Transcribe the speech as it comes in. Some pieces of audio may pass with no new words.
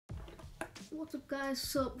What's up guys,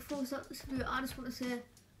 so before we start this video I just want to say,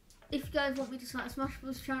 if you guys want me to start a Smash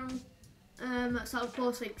Bros channel, so I'll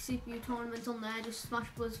post like CPU tournaments on there, just Smash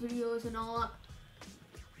Bros videos and all that,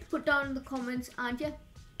 put down in the comments, and yeah,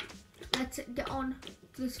 let's get on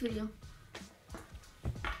to this video.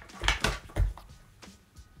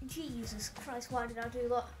 Jesus Christ, why did I do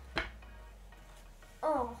that?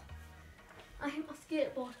 Oh, I hit my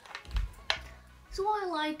skateboard. So I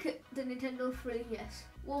like the Nintendo 3DS.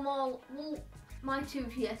 Well, my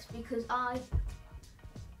 2DS, because I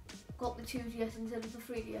got the 2DS instead of the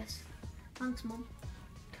 3DS. Thanks, Mum.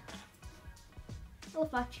 Oh,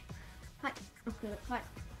 Patch. Patch. Okay, Patch.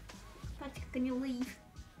 Patch, can you leave?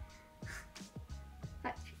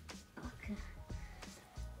 Patch. Okay.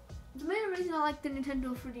 The main reason I like the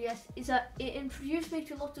Nintendo 3DS is that it introduced me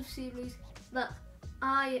to lots of series that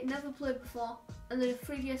I never played before, and the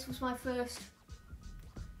 3DS was my first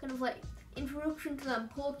kind of like introduction to them.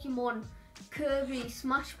 Pokemon, Kirby,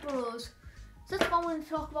 Smash Bros. So that's what I want to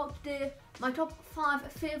talk about today. My top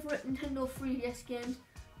 5 favourite Nintendo 3DS games.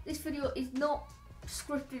 This video is not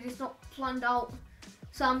scripted, it's not planned out.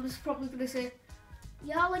 So I'm just probably going to say,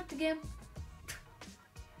 yeah, I like the game.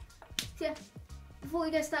 So yeah, before we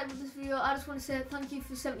get started with this video, I just want to say thank you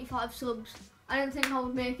for 75 subs. I didn't think I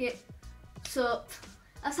would make it. So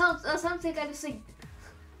that sounds like I just think,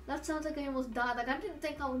 that sounds like I almost died. Like I didn't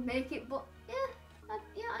think I would make it, but yeah,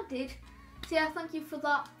 I did. So yeah, thank you for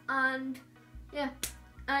that, and yeah,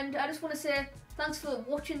 and I just want to say thanks for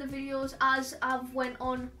watching the videos as I've went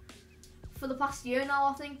on for the past year now.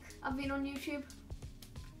 I think I've been on YouTube.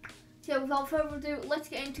 So yeah, without further ado, let's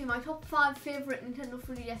get into my top 5 favourite Nintendo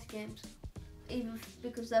 3DS games. Either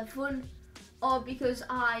because they're fun, or because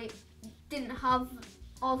I didn't have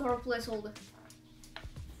or got a placeholder.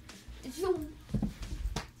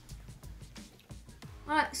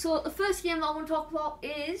 Alright, so the first game that I want to talk about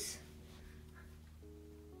is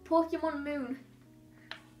Pokemon Moon.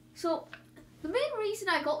 So the main reason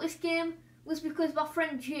I got this game was because my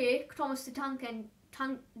friend Jake, my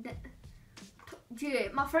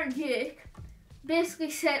friend Jake basically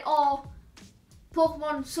said, oh,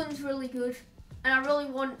 Pokemon Sun's really good and I really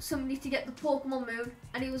want somebody to get the Pokemon Moon,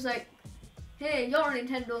 and he was like, hey, you're a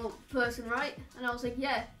Nintendo person, right? And I was like,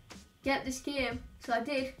 yeah, get this game. So I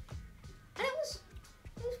did, and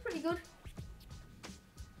it was pretty good.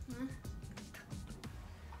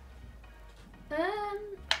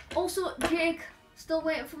 Also, Jake, still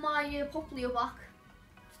waiting for my Popplio back.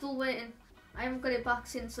 Still waiting. I haven't got it back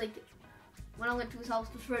since like when I went to his house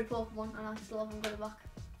to trade Pokemon, and I still haven't got it back.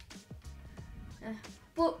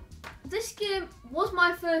 But this game was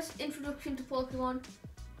my first introduction to Pokemon.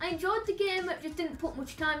 I enjoyed the game, I just didn't put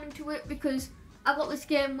much time into it because I got this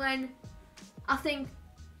game when I think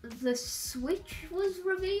the Switch was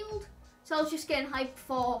revealed, so I was just getting hyped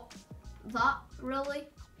for that, really.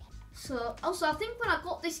 So also, I think when I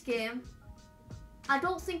got this game, I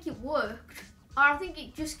don't think it worked, or I think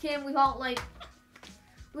it just came without the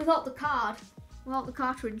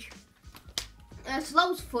cartridge. So that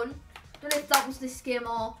was fun. Don't know if that was this game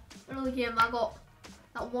or another game I got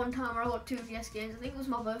that one time where I got 2 DS games. I think it was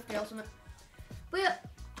my birthday or something. But yeah,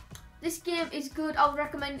 this game is good. I would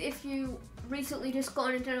recommend if you recently just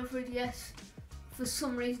got a Nintendo 3DS for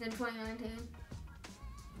some reason in 2019.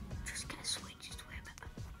 Just get a Switch, it's way better.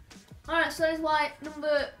 Alright, so that's why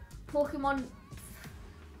Pokemon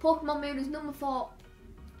Moon is number 4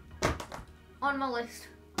 on my list.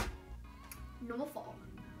 Number 4.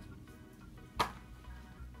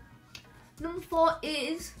 Number 4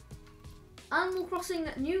 is Animal Crossing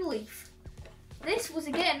New Leaf. This was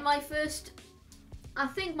again my first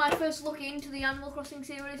look into the Animal Crossing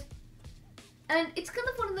series. And it's kind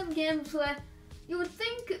of one of them games where you would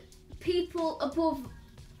think people above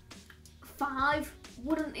 5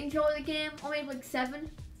 wouldn't enjoy the game, or maybe like 7.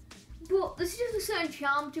 But there's just a certain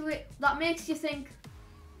charm to it that makes you think,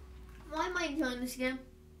 why am I enjoying this game?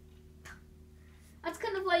 That's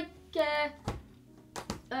kind of like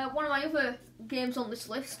one of my other games on this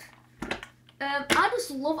list. I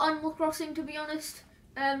just love Animal Crossing, to be honest.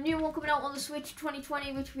 New one coming out on the Switch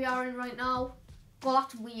 2020, which we are in right now. Well,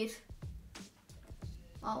 that's weird.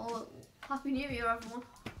 Oh, Happy New Year, everyone.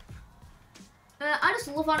 I just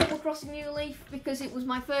love Animal Crossing New Leaf because it was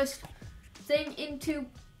my first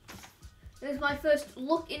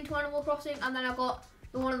look into Animal Crossing, and then I got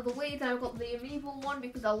the one of the Wii, then I got the Amiibo one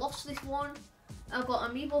because I lost this one. I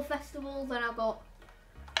got Amiibo Festival, then I got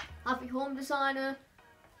Happy Home Designer,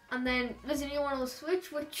 and then there's a new one on the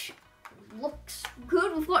Switch which looks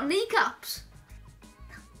good. We've got kneecaps.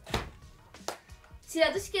 So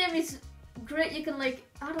yeah, this game is great. You can like,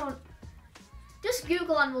 just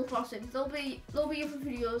Google Animal Crossing. There'll be other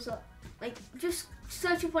videos that, like, just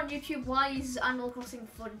search up on YouTube why is Animal Crossing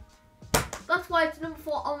fun. That's why it's number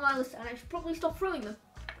 4 on my list, and I should probably stop throwing them.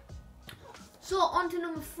 So on to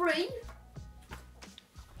number 3.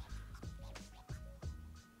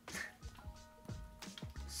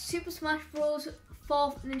 Super Smash Bros.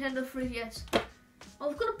 For Nintendo 3DS. I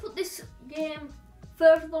was gonna put this game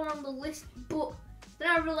further on the list, but then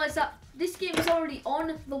I realised that this game is already on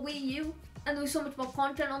the Wii U, and there was so much more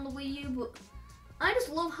content on the Wii U. But I just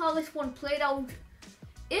love how this one played out.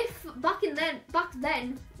 If back then,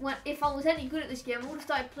 if I was any good at this game, I would have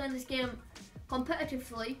started playing this game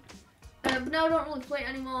competitively. But now I don't really play it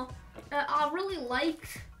anymore. I really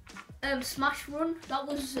liked Smash Run. That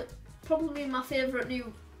was probably my favourite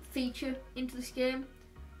new feature into this game.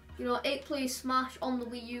 You know, 8-player Smash on the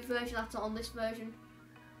Wii U version, that's not on this version.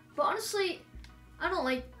 But honestly, I don't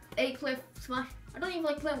like 8-player Smash. I don't even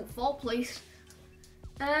like playing with 4 players.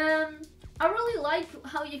 I really like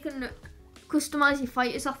how you can customize your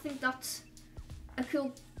fighters. I think that's a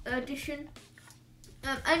cool addition.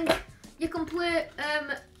 And you can play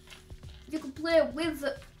with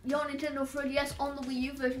your Nintendo 3DS on the Wii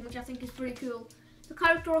U version, which I think is pretty cool. The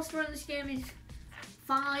character roster in this game is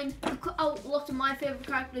fine. They cut out a lot of my favourite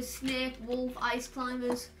characters: Snake, Wolf, Ice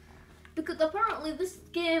Climbers, because apparently this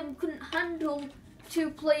game couldn't handle 2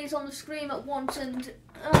 players on the screen at once, and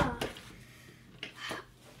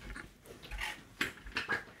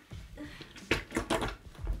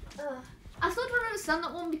I still don't understand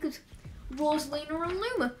that one, because Rosalina and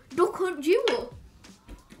Luma, Duck Hunt Duo,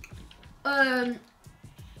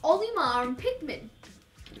 Olimar and Pikmin,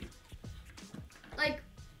 like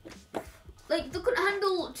they couldn't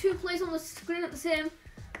handle 2 players on the screen at the same.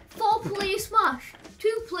 4-player Smash,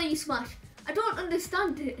 2-player Smash. I don't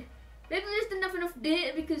understand it. Maybe they just didn't have enough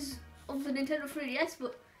data because of the Nintendo 3DS,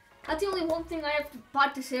 but that's the only one thing I have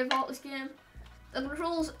bad to say about this game. The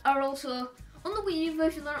controls are also on the Wii U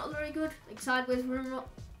version. They're not very good, like sideways room up.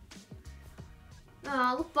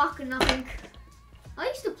 I look back and I think I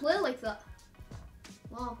used to play like that.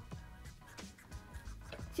 Wow.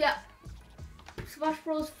 So yeah, Smash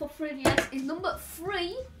Bros. For 3DS is number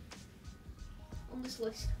 3 on this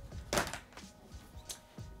list.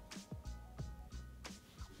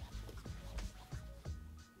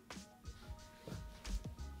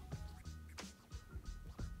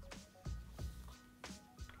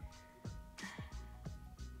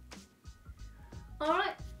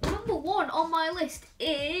 Alright, number 1 on my list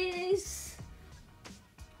is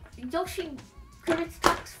Yoshi Credit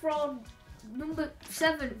Tax from number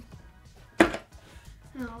 7.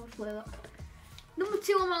 I'll play that. Number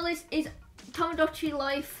 2 on my list is Tamagotchi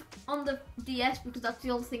Life on the DS, because that's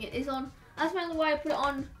the only thing it is on. That's mainly why I put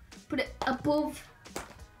it above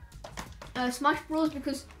Smash Bros,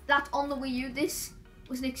 because that's on the Wii U. This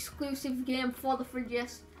was an exclusive game for the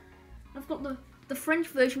 3DS. I've got the French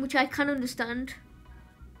version, which I can understand,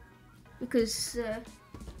 because you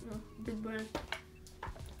know, big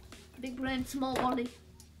brain, small body.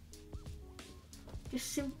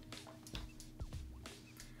 Just simple.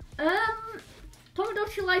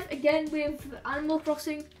 Tamagotchi Life again with Animal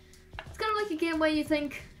Crossing. It's kind of like a game where you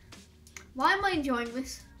think, why am I enjoying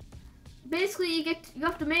this? Basically, you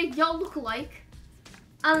have to make your lookalike,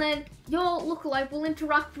 and then your lookalike will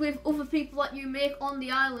interact with other people that you make on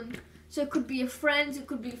the island. So it could be your friends, it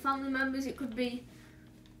could be family members, it could be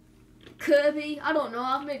Kirby. I don't know.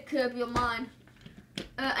 I've made Kirby on mine,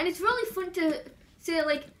 and it's really fun to say,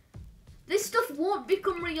 like, this stuff won't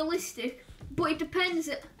become realistic, but it depends.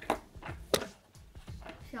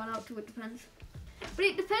 Shout out to It Depends. But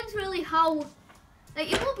it depends really how,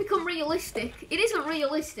 like, it won't become realistic. It isn't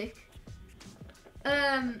realistic.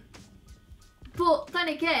 But then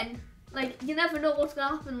again, like, you never know what's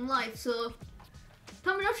gonna happen in life. So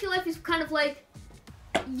Tamagotchi Life is kind of like,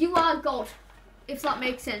 you are God, if that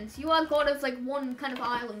makes sense. You are God of like one kind of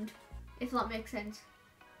island, if that makes sense.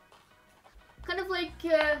 Kind of like,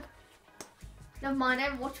 never mind, I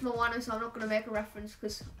haven't watched Moana, so I'm not gonna make a reference,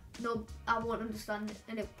 because no, I won't understand it,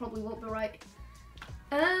 and it probably won't be right.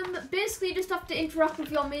 Basically, you just have to interact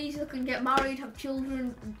with your mates. You can get married, have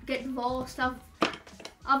children, get divorced.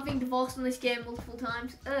 I've been divorced in this game multiple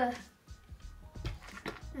times.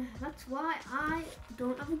 That's why I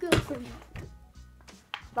don't have a girlfriend.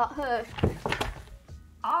 That hurt.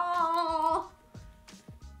 Ah!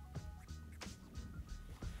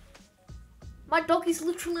 My dog is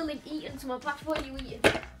literally like eating some of Patch. What are you eating?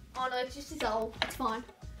 Oh no, it's just his owl. It's fine.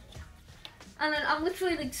 And then I'm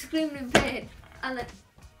literally like screaming in pain, and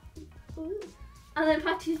then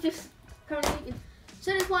Patty's just currently eating.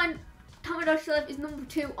 So that's why Tamagotchi Life is number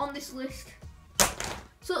 2 on this list.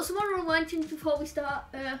 So some honorable mentions before we start.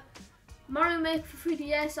 Mario Maker for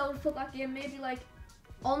 3DS, I would put that game maybe like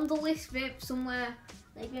on the list, maybe somewhere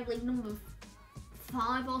like maybe like number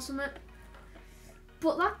 5 or something.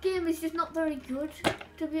 But that game is just not very good,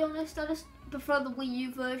 to be honest. I just prefer the Wii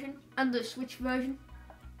U version and the Switch version.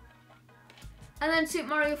 And then Super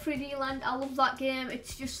Mario 3D Land, I love that game.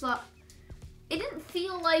 It's just that it didn't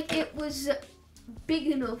feel like it was big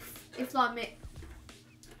enough, if that makes.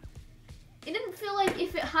 It didn't feel like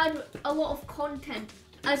if it had a lot of content,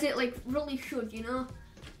 as it like really should, you know?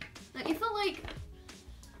 Like it felt like.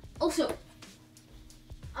 Also,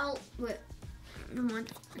 wait, never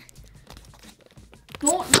mind.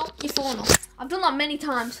 Don't knock your phone off. I've done that many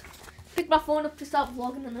times. Pick my phone up to start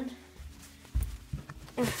vlogging and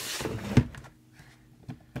then.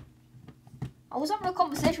 I was having a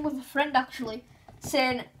conversation with a friend actually,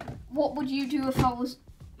 saying, what would you do if I was...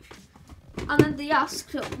 And then they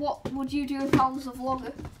asked, what would you do if I was a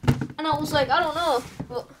vlogger? And I was like, I don't know,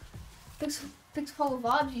 but Pixel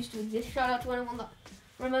Vibes used to exist. Shout out to anyone that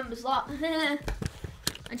remembers that.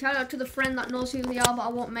 And shout out to the friend that knows who they are, but I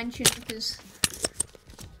won't mention because...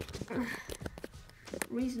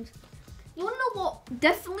 reasons. You wanna know what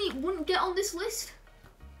definitely wouldn't get on this list?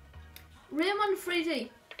 Rayman 3D.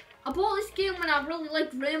 I bought this game when I really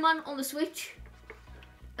liked Rayman on the Switch.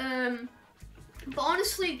 But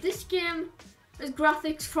honestly, this game has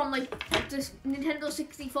graphics from like this Nintendo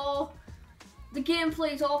 64. The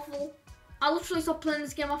gameplay is awful. I literally stopped playing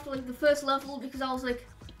this game after like the first level because I was like,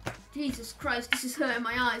 Jesus Christ, this is hurting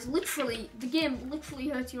my eyes. Literally, the game literally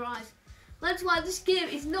hurts your eyes. That's why this game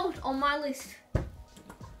is not on my list.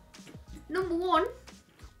 Number 1,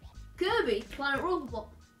 Kirby Planet Robobot.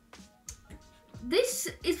 This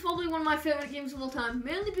is probably one of my favourite games of all time,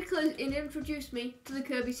 mainly because it introduced me to the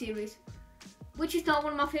Kirby series, which is now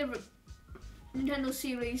one of my favourite Nintendo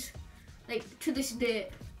series, like, to this day.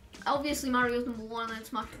 Obviously Mario's number 1 and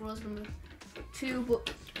Smash Bros number 2,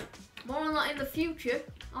 but more on that in the future.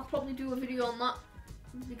 I'll probably do a video on that,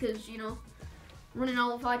 because, you know, running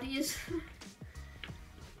out of ideas.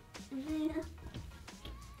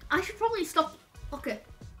 I should probably stop. Okay,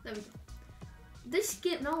 there we go. This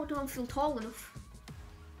game, now I don't feel tall enough.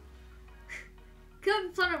 Kirby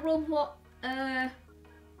Planet Robobot,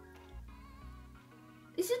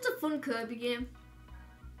 it's just a fun Kirby game.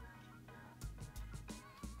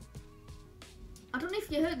 I don't know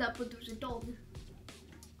if you heard that, but there was a dog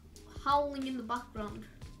howling in the background.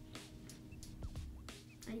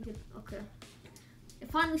 And you could, okay.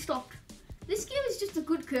 It finally stopped. This game is just a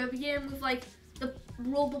good Kirby game with like the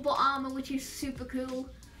Robobot armor, which is super cool.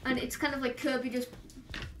 And it's kind of like Kirby just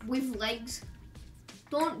with legs.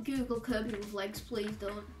 Don't Google Kirby with legs, please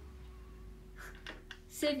don't.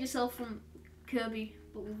 Save yourself from Kirby,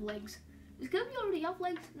 but with legs. Does Kirby already have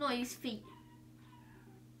legs? No, his feet.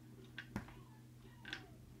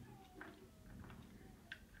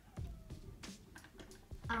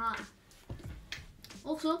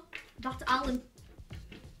 Also, that's Alan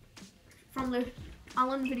from the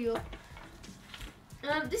Alan video.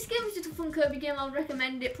 This game is just a fun Kirby game. I would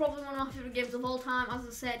recommend it. Probably one of my favourite games of all time. As I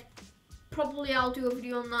said, probably I'll do a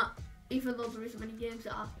video on that, even though there isn't many games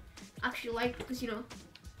that I actually like, because, you know,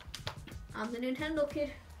 I'm the Nintendo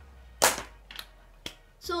kid.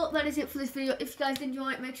 So that is it for this video. If you guys did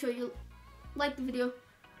enjoy it, make sure you like the video,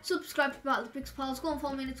 subscribe to Battle of the Pixel Pals, go and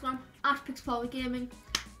follow me on Instagram at PixelPowerGaming,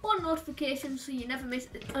 on notifications so you never miss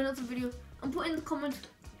another video, and put in the comments,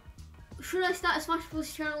 should I start a Smash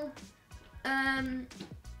Bros channel?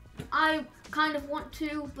 I kind of want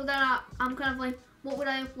to, but then I'm kind of like, what would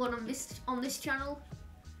I upload on this channel?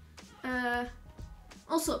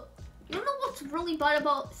 Also, you know what's really bad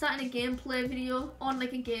about starting a gameplay video on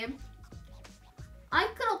like a game? I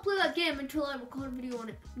cannot play that game until I record a video on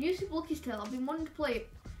it. New Super Lucky's Tale, I've been wanting to play it.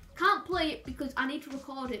 Can't play it because I need to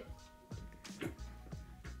record it.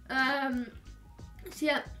 So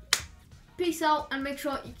yeah, peace out and make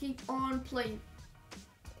sure you keep on playing.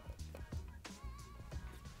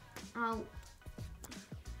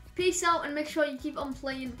 Peace out and make sure you keep on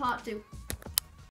playing part 2.